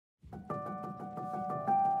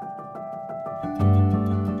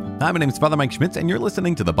Hi, my name is Father Mike Schmitz, and you're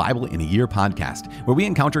listening to the Bible in a Year podcast, where we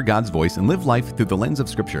encounter God's voice and live life through the lens of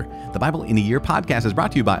Scripture. The Bible in a Year podcast is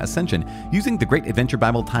brought to you by Ascension. Using the Great Adventure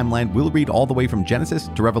Bible timeline, we'll read all the way from Genesis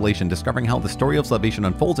to Revelation, discovering how the story of salvation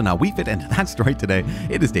unfolds and how we fit into that story today.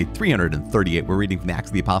 It is day 338. We're reading from the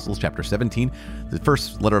Acts of the Apostles, chapter 17, the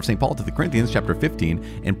first letter of St. Paul to the Corinthians, chapter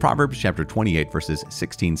 15, and Proverbs, chapter 28, verses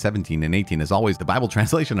 16, 17, and 18. As always, the Bible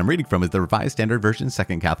translation I'm reading from is the Revised Standard Version,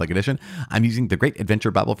 Second Catholic Edition. I'm using the Great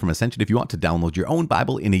Adventure Bible from Ascension. If you want to download your own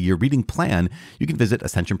Bible in a Year reading plan, you can visit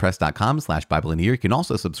ascensionpress.com/Bible in a Year. You can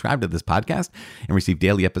also subscribe to this podcast and receive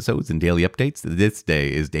daily episodes and daily updates. This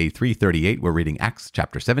day is day 338. We're reading Acts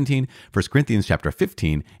chapter 17, 1 Corinthians chapter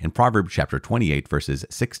 15, and Proverbs chapter 28, verses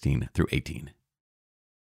 16 through 18.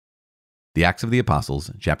 The Acts of the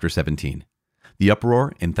Apostles, chapter 17. The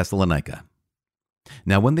uproar in Thessalonica.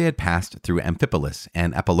 Now when they had passed through Amphipolis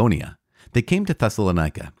and Apollonia, they came to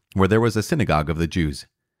Thessalonica, where there was a synagogue of the Jews.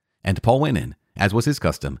 And Paul went in, as was his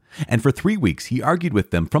custom, and for 3 weeks he argued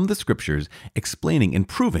with them from the Scriptures, explaining and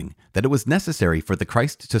proving that it was necessary for the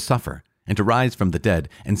Christ to suffer and to rise from the dead,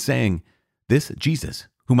 and saying, "This Jesus,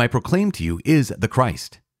 whom I proclaim to you, is the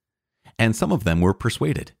Christ." And some of them were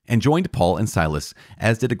persuaded, and joined Paul and Silas,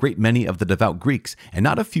 as did a great many of the devout Greeks, and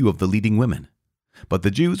not a few of the leading women. But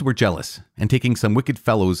the Jews were jealous, and taking some wicked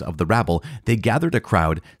fellows of the rabble, they gathered a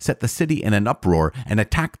crowd, set the city in an uproar, and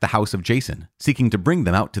attacked the house of Jason, seeking to bring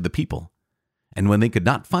them out to the people. And when they could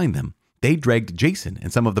not find them, they dragged Jason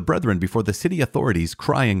and some of the brethren before the city authorities,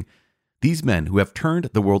 crying, "These men who have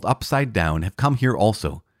turned the world upside down have come here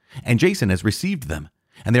also, and Jason has received them,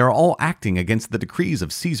 and they are all acting against the decrees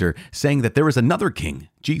of Caesar, saying that there is another king,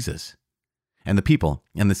 Jesus." And the people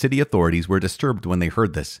and the city authorities were disturbed when they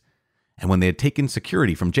heard this. And when they had taken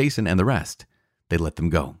security from Jason and the rest, they let them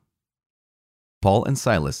go. Paul and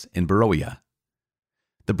Silas in Beroea.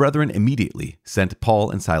 The brethren immediately sent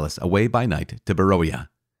Paul and Silas away by night to Beroea.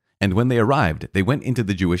 And when they arrived, they went into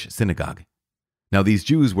the Jewish synagogue. Now these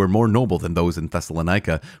Jews were more noble than those in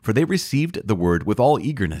Thessalonica, for they received the word with all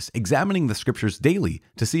eagerness, examining the Scriptures daily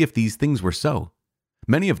to see if these things were so.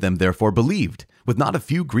 Many of them therefore believed, with not a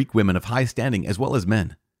few Greek women of high standing as well as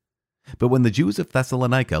men. But when the Jews of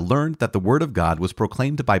Thessalonica learned that the word of God was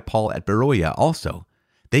proclaimed by Paul at Beroea also,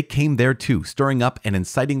 they came there too, stirring up and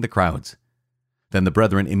inciting the crowds. Then the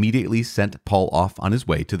brethren immediately sent Paul off on his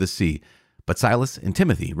way to the sea, but Silas and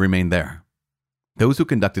Timothy remained there. Those who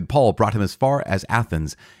conducted Paul brought him as far as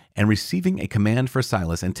Athens, and receiving a command for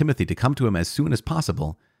Silas and Timothy to come to him as soon as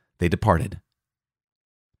possible, they departed.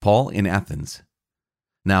 Paul in Athens.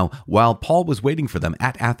 Now, while Paul was waiting for them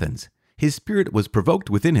at Athens, his spirit was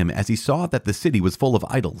provoked within him as he saw that the city was full of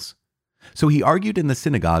idols. So he argued in the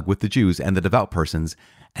synagogue with the Jews and the devout persons,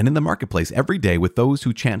 and in the marketplace every day with those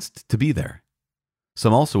who chanced to be there.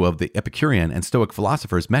 Some also of the Epicurean and Stoic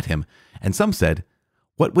philosophers met him, and some said,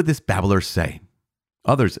 "What would this babbler say?"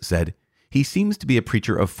 Others said, "He seems to be a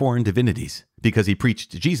preacher of foreign divinities, because he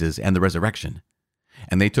preached Jesus and the resurrection."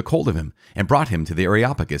 And they took hold of him and brought him to the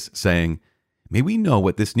Areopagus, saying, "May we know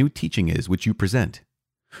what this new teaching is which you present?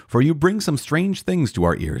 For you bring some strange things to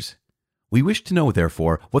our ears. We wish to know,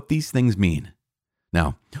 therefore, what these things mean."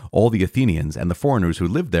 Now, all the Athenians and the foreigners who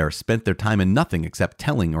lived there spent their time in nothing except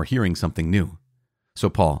telling or hearing something new. So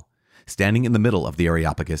Paul, standing in the middle of the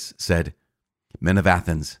Areopagus, said, "Men of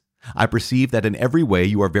Athens, I perceive that in every way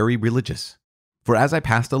you are very religious. For as I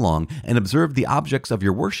passed along and observed the objects of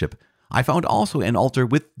your worship, I found also an altar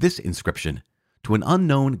with this inscription, 'To an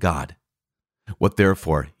unknown God.' What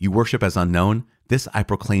therefore you worship as unknown, this I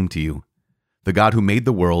proclaim to you. The God who made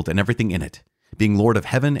the world and everything in it, being Lord of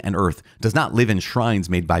heaven and earth, does not live in shrines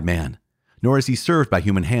made by man, nor is he served by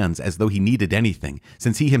human hands as though he needed anything,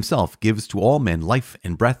 since he himself gives to all men life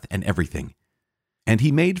and breath and everything. And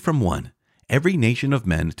he made from one every nation of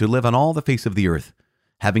men to live on all the face of the earth,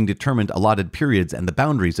 having determined allotted periods and the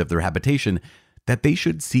boundaries of their habitation, that they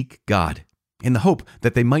should seek God, in the hope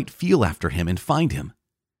that they might feel after him and find him.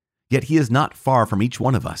 Yet he is not far from each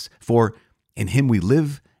one of us, for in him we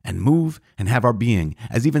live and move and have our being,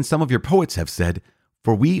 as even some of your poets have said,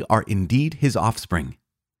 for we are indeed his offspring.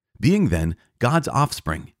 Being then God's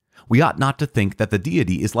offspring, we ought not to think that the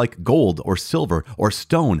deity is like gold or silver or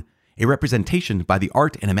stone, a representation by the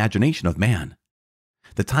art and imagination of man.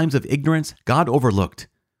 The times of ignorance God overlooked,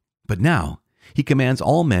 but now he commands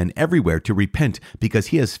all men everywhere to repent, because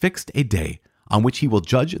he has fixed a day on which he will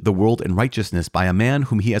judge the world in righteousness by a man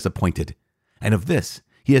whom he has appointed, and of this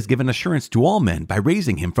he has given assurance to all men by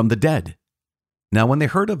raising him from the dead." Now when they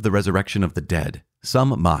heard of the resurrection of the dead,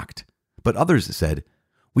 some mocked, but others said,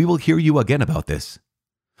 "We will hear you again about this."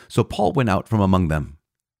 So Paul went out from among them.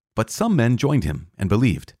 But some men joined him and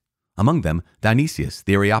believed, among them Dionysius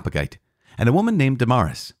the Areopagite, and a woman named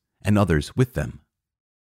Damaris, and others with them.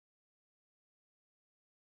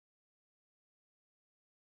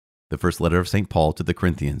 The first letter of St. Paul to the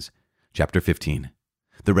Corinthians, chapter 15,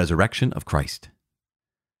 the resurrection of Christ.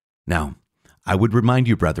 Now, I would remind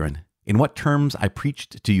you, brethren, in what terms I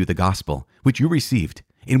preached to you the gospel, which you received,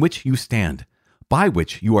 in which you stand, by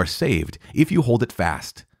which you are saved, if you hold it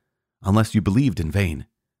fast, unless you believed in vain.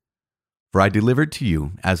 For I delivered to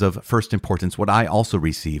you, as of first importance, what I also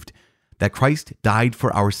received, that Christ died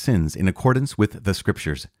for our sins in accordance with the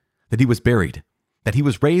Scriptures, that he was buried, that he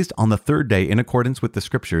was raised on the third day in accordance with the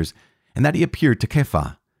Scriptures, and that he appeared to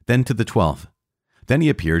Kepha, then to the 12. Then he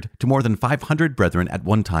appeared to more than 500 brethren at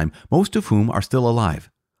one time, most of whom are still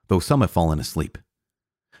alive, though some have fallen asleep.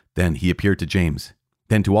 Then he appeared to James,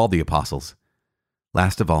 then to all the apostles.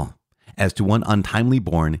 Last of all, as to one untimely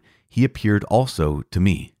born, he appeared also to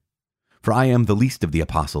me. For I am the least of the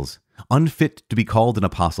apostles, unfit to be called an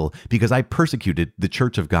apostle, because I persecuted the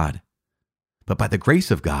church of God. But by the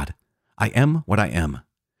grace of God, I am what I am,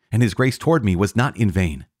 and his grace toward me was not in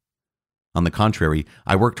vain. On the contrary,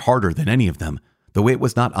 I worked harder than any of them, though it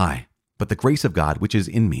was not I, but the grace of God which is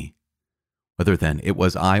in me. Whether then it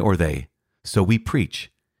was I or they, so we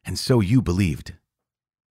preach, and so you believed.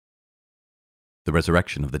 The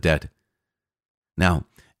resurrection of the dead. Now,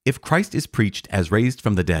 if Christ is preached as raised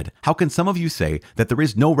from the dead, how can some of you say that there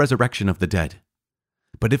is no resurrection of the dead?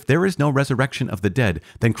 But if there is no resurrection of the dead,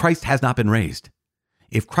 then Christ has not been raised.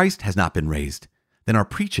 If Christ has not been raised, then our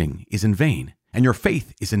preaching is in vain, and your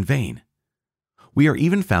faith is in vain. We are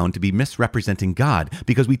even found to be misrepresenting God,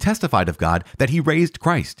 because we testified of God that he raised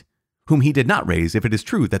Christ, whom he did not raise, if it is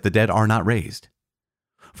true that the dead are not raised.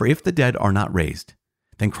 For if the dead are not raised,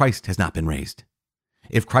 then Christ has not been raised.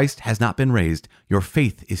 If Christ has not been raised, your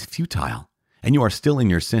faith is futile, and you are still in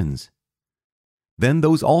your sins. Then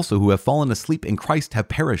those also who have fallen asleep in Christ have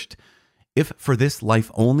perished. If for this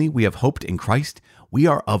life only we have hoped in Christ, we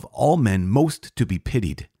are of all men most to be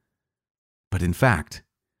pitied. But in fact,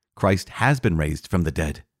 Christ has been raised from the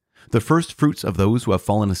dead, the first fruits of those who have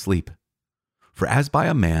fallen asleep. For as by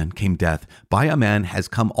a man came death, by a man has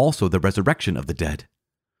come also the resurrection of the dead.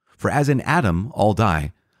 For as in Adam all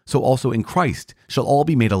die, so also in Christ shall all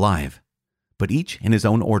be made alive. But each in his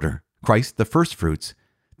own order, Christ the first fruits,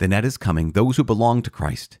 then at his coming those who belong to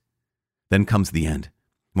Christ. Then comes the end,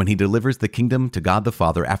 when he delivers the kingdom to God the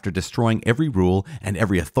Father after destroying every rule and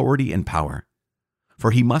every authority and power.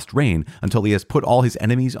 For he must reign until he has put all his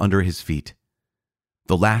enemies under his feet.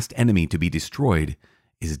 The last enemy to be destroyed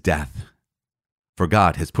is death. For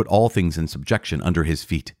God has put all things in subjection under his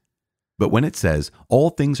feet. But when it says, all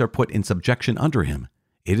things are put in subjection under him,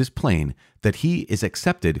 it is plain that he is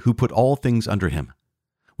accepted who put all things under him.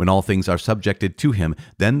 When all things are subjected to him,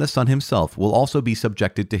 then the Son himself will also be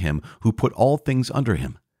subjected to him who put all things under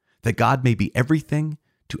him, that God may be everything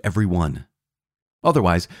to every one.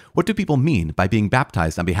 Otherwise, what do people mean by being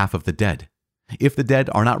baptized on behalf of the dead? If the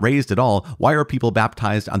dead are not raised at all, why are people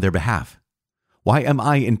baptized on their behalf? Why am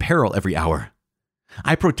I in peril every hour?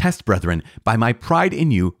 I protest, brethren, by my pride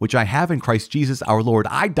in you, which I have in Christ Jesus our Lord,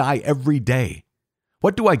 I die every day.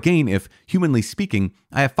 What do I gain if, humanly speaking,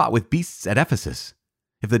 I have fought with beasts at Ephesus?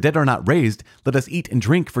 If the dead are not raised, let us eat and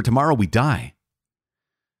drink, for tomorrow we die.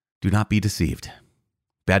 Do not be deceived.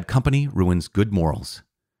 Bad company ruins good morals.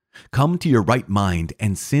 Come to your right mind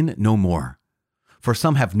and sin no more. For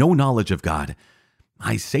some have no knowledge of God.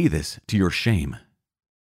 I say this to your shame.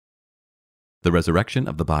 The resurrection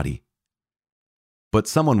of the body. But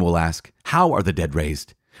someone will ask, how are the dead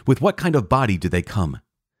raised? With what kind of body do they come?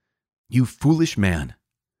 You foolish man.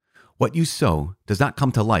 What you sow does not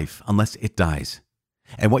come to life unless it dies.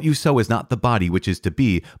 And what you sow is not the body which is to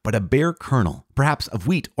be, but a bare kernel, perhaps of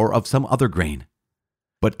wheat or of some other grain.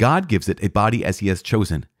 But God gives it a body as he has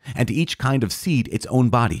chosen, and to each kind of seed its own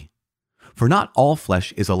body. For not all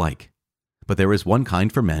flesh is alike, but there is one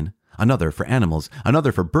kind for men, another for animals,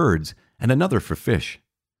 another for birds, and another for fish.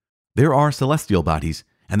 There are celestial bodies,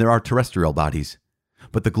 and there are terrestrial bodies.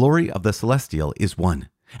 But the glory of the celestial is one,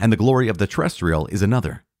 and the glory of the terrestrial is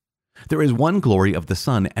another. There is one glory of the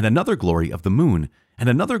sun, and another glory of the moon, and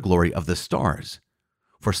another glory of the stars.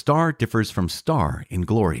 For star differs from star in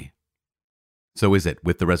glory. So is it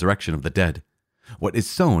with the resurrection of the dead. What is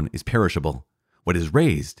sown is perishable. What is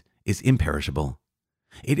raised is imperishable.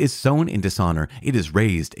 It is sown in dishonor. It is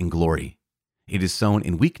raised in glory. It is sown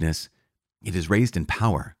in weakness. It is raised in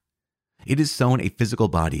power. It is sown a physical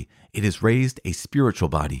body. It is raised a spiritual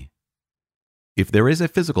body. If there is a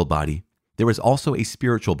physical body, there is also a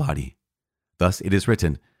spiritual body. Thus it is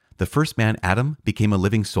written, the first man, Adam, became a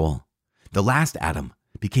living soul. The last Adam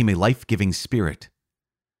became a life-giving spirit.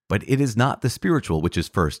 But it is not the spiritual which is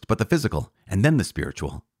first, but the physical, and then the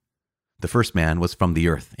spiritual. The first man was from the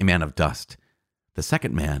earth, a man of dust. The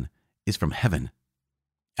second man is from heaven.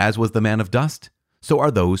 As was the man of dust, so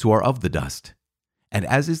are those who are of the dust. And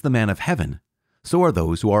as is the man of heaven, so are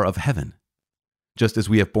those who are of heaven. Just as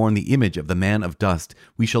we have borne the image of the man of dust,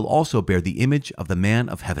 we shall also bear the image of the man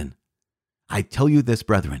of heaven. I tell you this,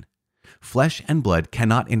 brethren, flesh and blood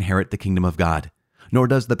cannot inherit the kingdom of God, nor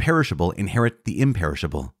does the perishable inherit the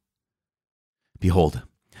imperishable. Behold,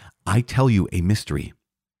 I tell you a mystery.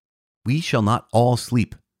 We shall not all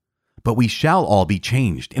sleep, but we shall all be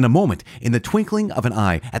changed in a moment, in the twinkling of an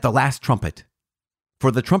eye, at the last trumpet. For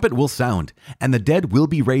the trumpet will sound, and the dead will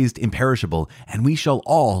be raised imperishable, and we shall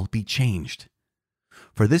all be changed.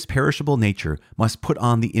 For this perishable nature must put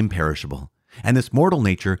on the imperishable, and this mortal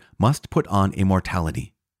nature must put on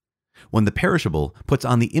immortality. When the perishable puts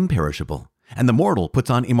on the imperishable, and the mortal puts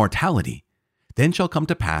on immortality, then shall come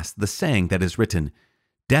to pass the saying that is written,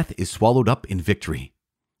 Death is swallowed up in victory.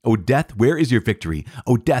 O death, where is your victory?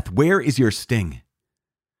 O death, where is your sting?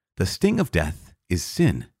 The sting of death is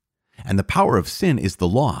sin, and the power of sin is the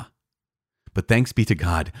law. But thanks be to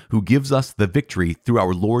God, who gives us the victory through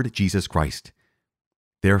our Lord Jesus Christ.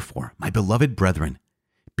 Therefore, my beloved brethren,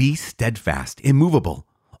 be steadfast, immovable,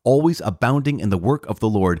 always abounding in the work of the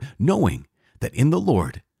Lord, knowing that in the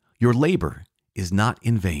Lord your labor is not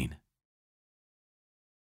in vain.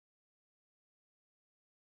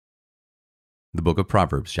 The book of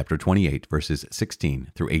Proverbs, chapter 28, verses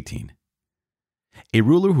 16 through 18. A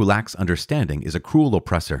ruler who lacks understanding is a cruel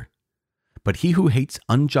oppressor, but he who hates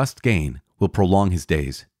unjust gain will prolong his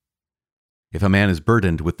days. If a man is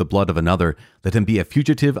burdened with the blood of another, let him be a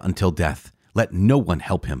fugitive until death. Let no one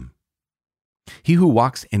help him. He who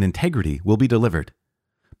walks in integrity will be delivered,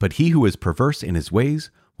 but he who is perverse in his ways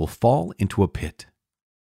will fall into a pit.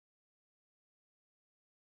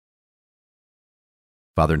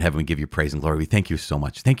 Father in heaven, we give you praise and glory. We thank you so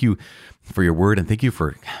much. Thank you for your word, and thank you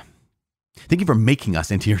for making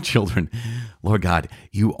us into your children. Lord God,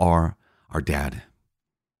 you are our dad.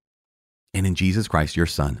 And in Jesus Christ, your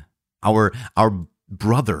son, our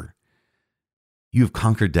brother, you have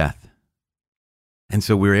conquered death. And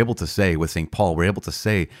so we're able to say with St. Paul, we're able to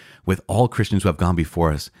say with all Christians who have gone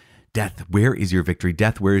before us, Death, where is your victory?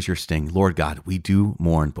 Death, where is your sting? Lord God, we do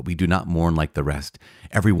mourn, but we do not mourn like the rest.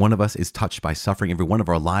 Every one of us is touched by suffering. Every one of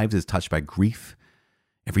our lives is touched by grief.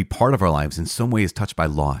 Every part of our lives in some way is touched by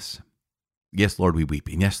loss. Yes, Lord, we weep.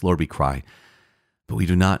 And yes, Lord, we cry. But we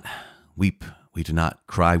do not weep. We do not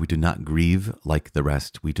cry. We do not grieve like the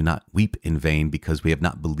rest. We do not weep in vain because we have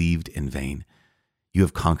not believed in vain. You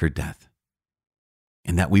have conquered death.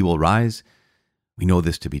 And that we will rise, we know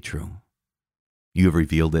this to be true. You have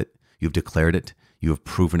revealed it. You've declared it. You have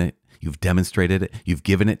proven it. You've demonstrated it. You've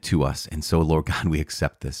given it to us. And so, Lord God, we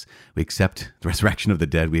accept this. We accept the resurrection of the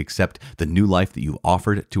dead. We accept the new life that you've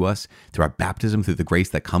offered to us through our baptism, through the grace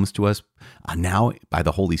that comes to us now by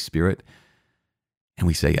the Holy Spirit. And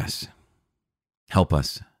we say yes. Help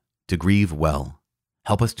us to grieve well.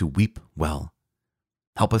 Help us to weep well.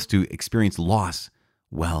 Help us to experience loss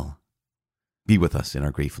well. Be with us in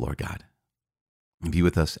our grief, Lord God. And be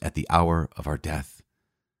with us at the hour of our death.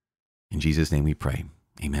 In Jesus' name we pray.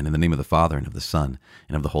 Amen. In the name of the Father, and of the Son,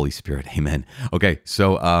 and of the Holy Spirit. Amen. Okay,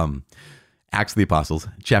 so Acts of the Apostles,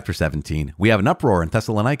 chapter 17. We have an uproar in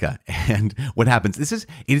Thessalonica. And what happens?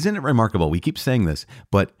 Isn't it remarkable? We keep saying this,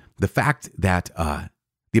 but the fact that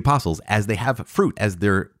the apostles, as they have fruit, as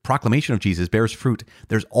their proclamation of Jesus bears fruit,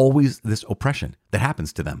 there's always this oppression that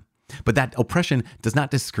happens to them. But that oppression does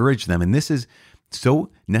not discourage them. And this is so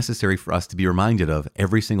necessary for us to be reminded of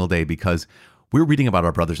every single day, because we're reading about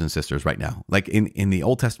our brothers and sisters right now. Like in the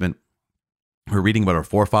Old Testament, we're reading about our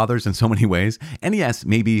forefathers in so many ways. And yes,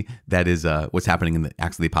 maybe that is what's happening in the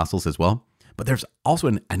Acts of the Apostles as well. But there's also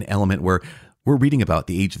an element where we're reading about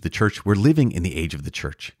the age of the church. We're living in the age of the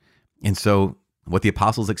church. And so what the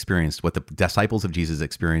apostles experienced, what the disciples of Jesus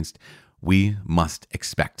experienced, we must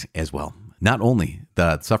expect as well. Not only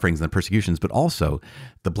the sufferings and the persecutions, but also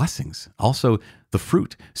the blessings, also the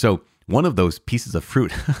fruit. So one of those pieces of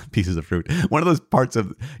fruit, one of the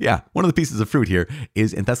pieces of fruit here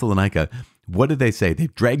is in Thessalonica. What did they say? They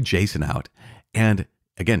dragged Jason out. And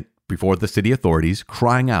again, before the city authorities,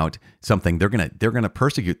 crying out something, they're going to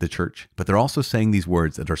persecute the church, but they're also saying these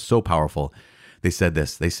words that are so powerful. They said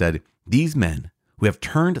this, they said, "These men who have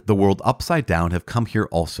turned the world upside down have come here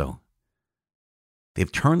also."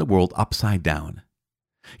 They've turned the world upside down.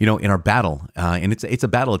 You know, in our battle, and it's a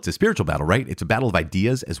battle, it's a spiritual battle, right? It's a battle of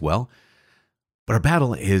ideas as well. But our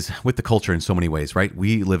battle is with the culture in so many ways, right?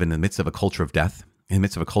 We live in the midst of a culture of death. in the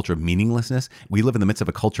midst of a culture of meaninglessness. We live in the midst of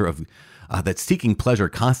a culture of that's seeking pleasure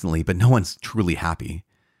constantly, but no one's truly happy.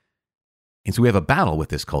 And so we have a battle with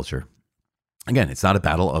this culture. Again, it's not a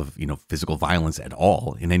battle of, physical violence at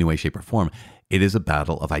all in any way, shape, or form. It is a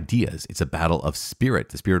battle of ideas. It's a battle of spirit,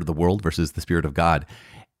 the spirit of the world versus the spirit of God.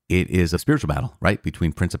 It is a spiritual battle, right,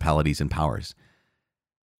 between principalities and powers.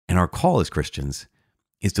 And our call as Christians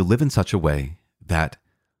is to live in such a way that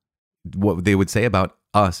what they would say about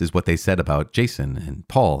us is what they said about Jason and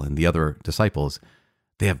Paul and the other disciples.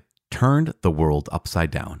 They have turned the world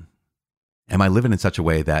upside down. Am I living in such a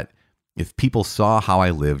way that if people saw how I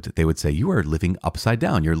lived, they would say, you are living upside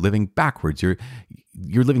down. You're living backwards. You're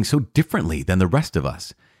living so differently than the rest of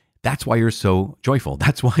us. That's why you're so joyful.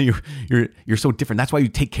 That's why you're so different. That's why you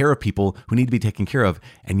take care of people who need to be taken care of.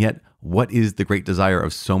 And yet, what is the great desire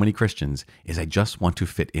of so many Christians is I just want to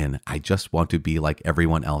fit in. I just want to be like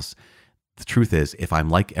everyone else. The truth is, if I'm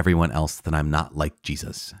like everyone else, then I'm not like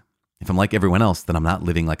Jesus. If I'm like everyone else, then I'm not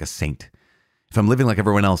living like a saint. If I'm living like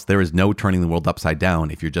everyone else, there is no turning the world upside down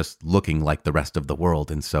if you're just looking like the rest of the world.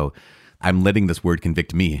 And so I'm letting this word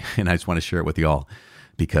convict me, and I just want to share it with you all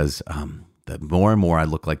because the more and more I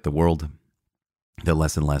look like the world, the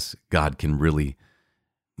less and less God can really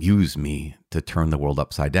use me to turn the world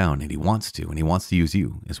upside down. And he wants to use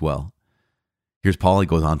you as well. Here's Paul. He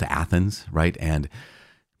goes on to Athens, right? And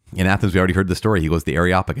in Athens, we already heard the story. He goes to the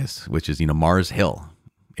Areopagus, which is, Mars Hill.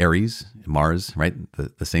 Ares, Mars, right?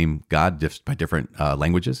 The same God, just by different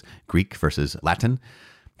languages, Greek versus Latin.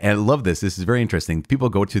 And I love this. This is very interesting. People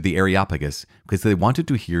go to the Areopagus because they wanted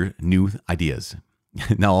to hear new ideas.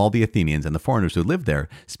 Now, all the Athenians and the foreigners who lived there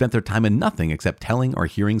spent their time in nothing except telling or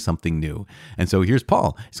hearing something new. And so here's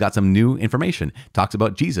Paul. He's got some new information. Talks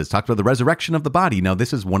about Jesus, talks about the resurrection of the body. Now,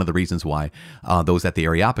 this is one of the reasons why those at the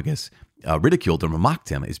Areopagus ridiculed him or mocked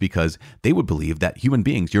him, is because they would believe that human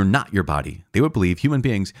beings, you're not your body. They would believe human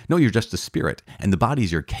beings, no, you're just a spirit, and the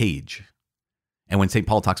body's your cage. And when St.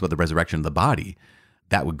 Paul talks about the resurrection of the body,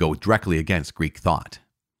 that would go directly against Greek thought,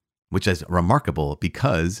 which is remarkable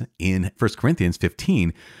because in 1 Corinthians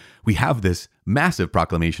 15, we have this massive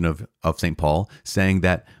proclamation of St. Paul saying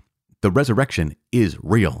that the resurrection is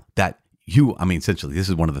real, that essentially, this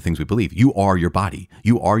is one of the things we believe. You are your body.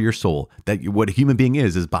 You are your soul. That what a human being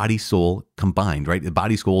is body, soul combined, right? The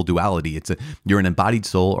body, soul duality. You're an embodied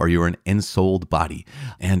soul or you're an ensouled body.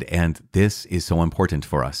 And this is so important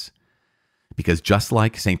for us because just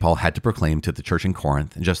like St. Paul had to proclaim to the church in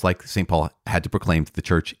Corinth, and just like St. Paul had to proclaim to the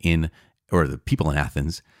church or the people in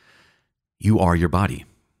Athens, you are your body.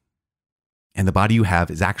 And the body you have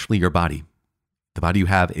is actually your body. The body you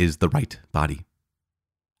have is the right body.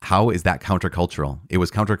 How is that countercultural? It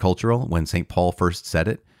was countercultural when St. Paul first said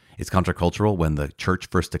it. It's countercultural when the church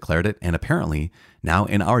first declared it. And apparently, now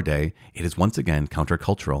in our day, it is once again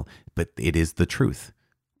countercultural, but it is the truth.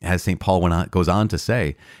 As St. Paul goes on to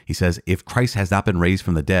say, he says, if Christ has not been raised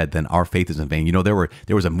from the dead, then our faith is in vain.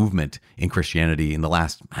 There was a movement in Christianity in the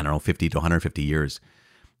last, 50 to 150 years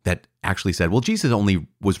that actually said, well, Jesus only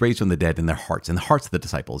was raised from the dead in the hearts of the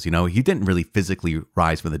disciples. He didn't really physically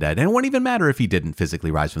rise from the dead. And it wouldn't even matter if he didn't physically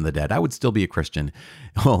rise from the dead. I would still be a Christian.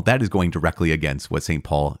 Well, that is going directly against what St.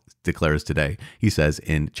 Paul declares today. He says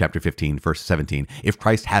in chapter 15, verse 17, if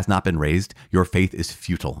Christ has not been raised, your faith is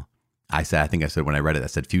futile. I think I said when I read it, I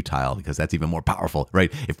said futile because that's even more powerful,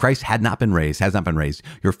 right? If Christ has not been raised,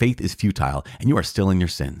 your faith is futile and you are still in your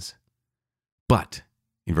sins. But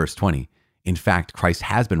in verse 20, in fact, Christ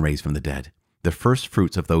has been raised from the dead, the first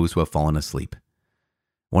fruits of those who have fallen asleep.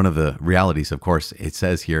 One of the realities, of course, it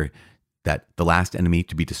says here that the last enemy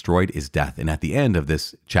to be destroyed is death. And at the end of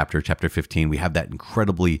this chapter 15, we have that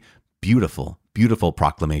incredibly beautiful, beautiful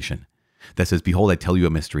proclamation that says, behold, I tell you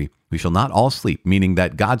a mystery. We shall not all sleep, meaning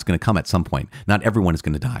that God's going to come at some point. Not everyone is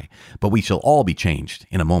going to die, but we shall all be changed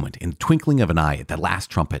in a moment, in the twinkling of an eye at the last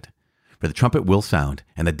trumpet. For the trumpet will sound,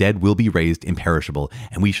 and the dead will be raised imperishable,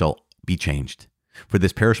 and we shall be changed. For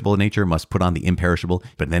this perishable nature must put on the imperishable.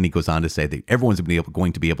 But then he goes on to say that everyone's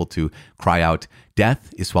going to be able to cry out,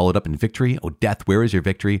 death is swallowed up in victory. O death, where is your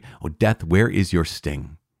victory? O death, where is your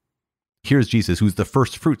sting? Here's Jesus, who's the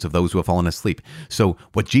first fruits of those who have fallen asleep. So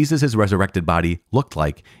what Jesus' resurrected body looked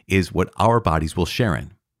like is what our bodies will share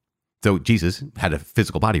in. So Jesus had a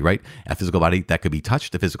physical body, right? A physical body that could be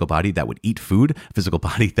touched, a physical body that would eat food, a physical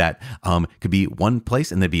body that could be one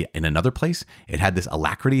place and then be in another place. It had this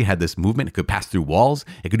alacrity, it had this movement, it could pass through walls,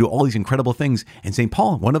 it could do all these incredible things. And St.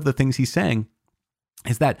 Paul, one of the things he's saying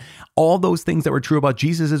is that all those things that were true about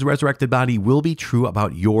Jesus' resurrected body will be true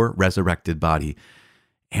about your resurrected body.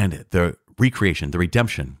 And the recreation, the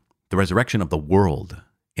redemption, the resurrection of the world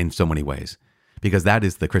in so many ways. because that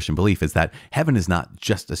is the Christian belief, is that heaven is not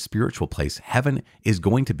just a spiritual place. Heaven is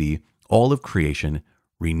going to be all of creation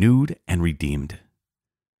renewed and redeemed.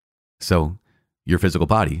 So your physical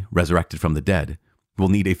body, resurrected from the dead, will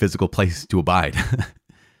need a physical place to abide.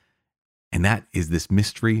 And that is this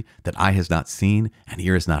mystery that eye has not seen and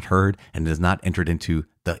ear has not heard and has not entered into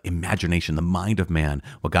the imagination, the mind of man,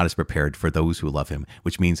 what God has prepared for those who love him,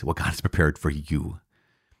 which means what God has prepared for you.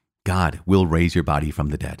 God will raise your body from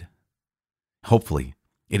the dead. Hopefully,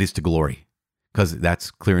 it is to glory, because that's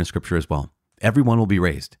clear in Scripture as well. Everyone will be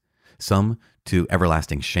raised, some to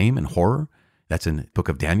everlasting shame and horror, that's in the book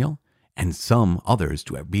of Daniel, and some others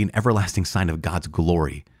to be an everlasting sign of God's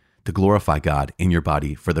glory, to glorify God in your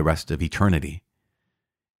body for the rest of eternity.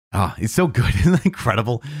 It's so good. Isn't that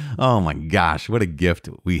incredible? Oh my gosh, what a gift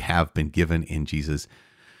we have been given in Jesus.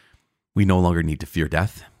 We no longer need to fear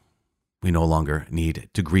death. We no longer need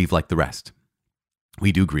to grieve like the rest.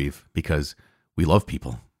 We do grieve because we love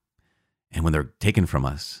people. And when they're taken from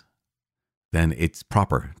us, then it's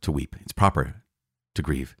proper to weep. It's proper to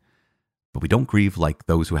grieve. But we don't grieve like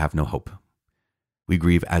those who have no hope. We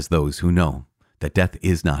grieve as those who know that death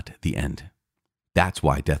is not the end. That's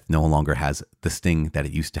why death no longer has the sting that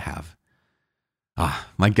it used to have.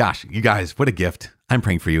 My gosh, you guys, what a gift. I'm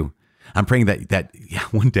praying for you. I'm praying that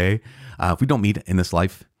one day, if we don't meet in this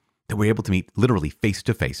life, that we're able to meet literally face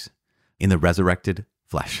to face in the resurrected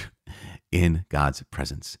flesh, in God's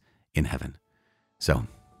presence in heaven. So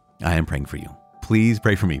I am praying for you. Please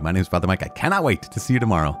pray for me. My name is Father Mike. I cannot wait to see you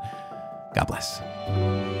tomorrow. God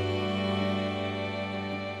bless.